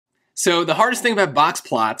So the hardest thing about box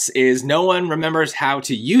plots is no one remembers how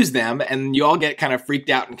to use them, and you all get kind of freaked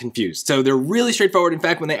out and confused. So they're really straightforward. In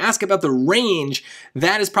fact, when they ask about the range,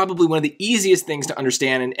 that is probably one of the easiest things to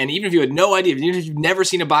understand. And even if you had no idea, even if you've never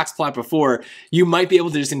seen a box plot before, you might be able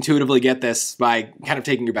to just intuitively get this by kind of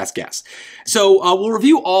taking your best guess. So we'll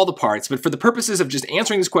review all the parts, but for the purposes of just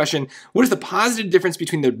answering this question, what is the positive difference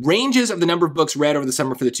between the ranges of the number of books read over the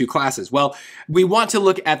summer for the two classes? Well, we want to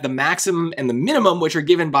look at the maximum and the minimum, which are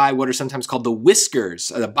given by what are sometimes called the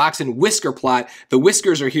whiskers, the box and whisker plot. The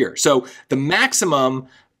whiskers are here. So the maximum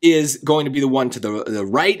is going to be the one to the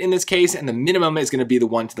right in this case, and the minimum is going to be the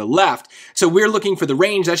one to the left. So we're looking for the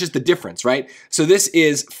range, that's just the difference, right? So this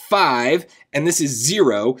is 5, and this is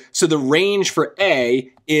 0. So the range for A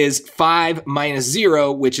is 5 minus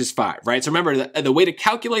 0, which is 5, right? So remember, the way to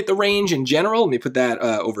calculate the range in general, let me put that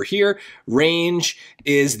over here. Range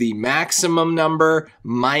is the maximum number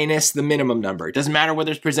minus the minimum number. It doesn't matter whether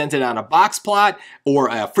it's presented on a box plot or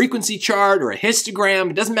a frequency chart or a histogram,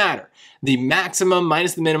 it doesn't matter. The maximum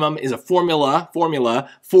minus the minimum is a formula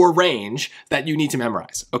for range that you need to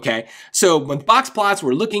memorize, okay? So with box plots,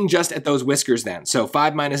 we're looking just at those whiskers then. So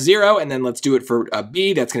 5 minus 0, and then let's do it for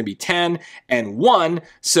B, that's gonna be 10 and 1.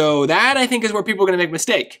 So that, I think, is where people are gonna make a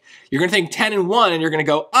mistake. You're gonna think 10 and 1, and you're gonna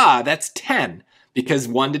go, that's 10. Because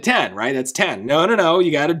 1 to 10, right? That's 10. No,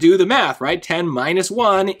 you gotta do the math, right? 10 minus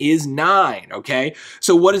 1 is 9, okay?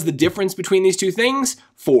 So what is the difference between these two things?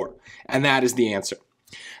 4, and that is the answer.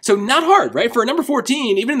 So not hard, right? For number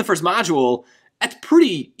 14, even in the first module, that's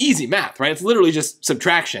pretty easy math, right? It's literally just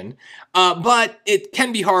subtraction. But it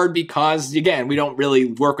can be hard because, again, we don't really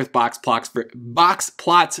work with box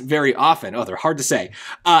plots very often. Oh, they're hard to say.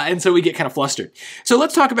 And so we get kind of flustered. So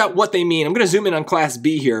let's talk about what they mean. I'm going to zoom in on class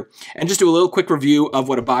B here and just do a little quick review of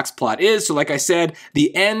what a box plot is. So like I said,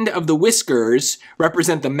 the end of the whiskers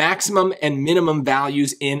represent the maximum and minimum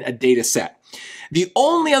values in a data set. The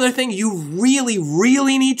only other thing you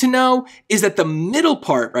really need to know is that the middle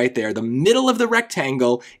part right there, the middle of the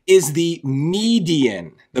rectangle, is the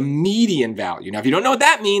median value. Now, if you don't know what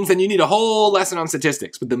that means, then you need a whole lesson on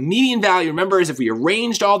statistics. But the median value, remember, is if we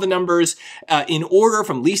arranged all the numbers in order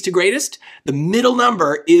from least to greatest, the middle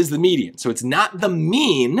number is the median. So it's not the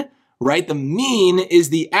mean, right? The mean is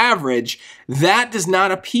the average. That does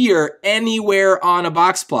not appear anywhere on a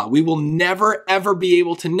box plot. We will never, ever be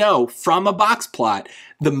able to know from a box plot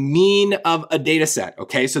the mean of a data set,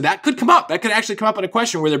 okay? So that could come up. That could actually come up in a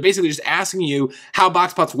question where they're basically just asking you how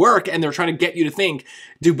box plots work, and they're trying to get you to think,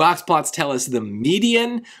 do box plots tell us the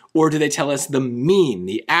median, or do they tell us the mean,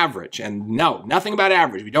 the average? And no, nothing about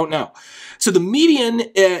average. We don't know. So the median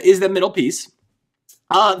is the middle piece.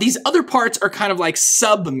 These other parts are kind of like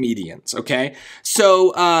sub-medians, okay?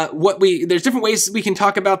 So there's different ways we can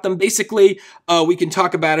talk about them. Basically, we can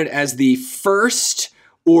talk about it as the first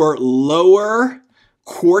or lower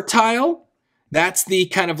quartile. That's the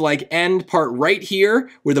kind of like end part right here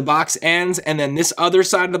where the box ends. And then this other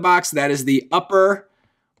side of the box, that is the upper,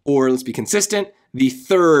 or let's be consistent, the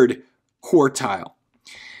third quartile.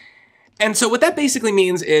 And so what that basically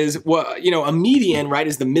means is, a median, right,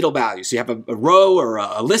 is the middle value. So you have a row or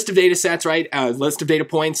a list of data sets, right, a list of data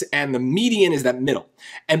points, and the median is that middle.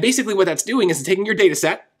 And basically what that's doing is taking your data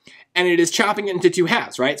set, and it is chopping it into two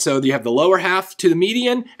halves, right? So you have the lower half to the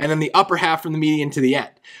median, and then the upper half from the median to the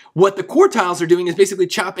end. What the quartiles are doing is basically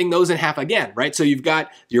chopping those in half again, right? So you've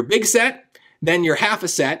got your big set, then your half a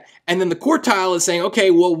set, and then the quartile is saying,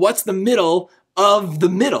 okay, well, what's the middle of the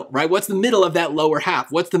middle, right? What's the middle of that lower half?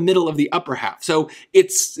 What's the middle of the upper half? So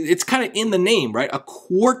it's kind of in the name, right? A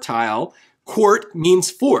quartile, quart means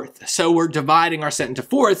fourth. So we're dividing our set into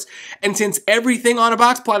fourths. And since everything on a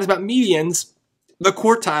box plot is about medians, the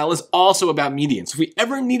quartile is also about medians. So if we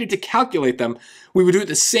ever needed to calculate them, we would do it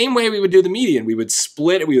the same way we would do the median. We would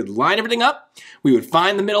split it, we would line everything up, we would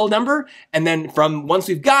find the middle number, and then once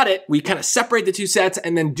we've got it, we kind of separate the two sets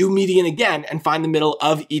and then do median again and find the middle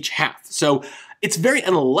of each half. So it's very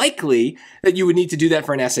unlikely that you would need to do that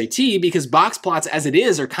for an SAT because box plots as it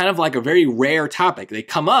is are kind of like a very rare topic. They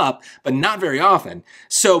come up, but not very often.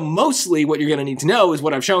 So mostly what you're gonna need to know is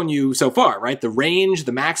what I've shown you so far, right? The range,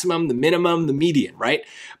 the maximum, the minimum, the median, right?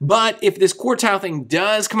 But if this quartile thing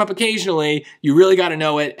does come up occasionally, you really gotta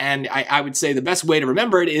know it. And I would say the best way to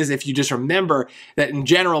remember it is if you just remember that in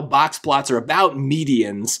general, box plots are about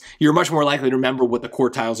medians, you're much more likely to remember what the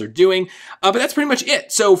quartiles are doing. But that's pretty much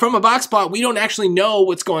it. So from a box plot, we don't actually actually know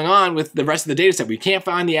what's going on with the rest of the data set. We can't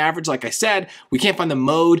find the average, like I said. We can't find the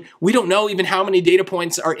mode. We don't know even how many data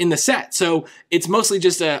points are in the set. So it's mostly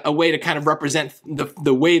just a way to kind of represent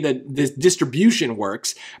the way that this distribution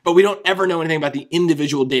works, but we don't ever know anything about the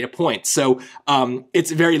individual data points. So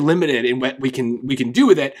it's very limited in what we can do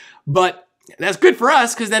with it, but that's good for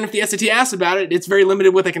us, because then if the SAT asks about it, it's very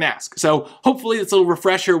limited what they can ask. So hopefully this little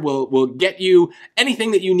refresher will get you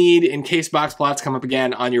anything that you need in case box plots come up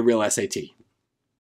again on your real SAT.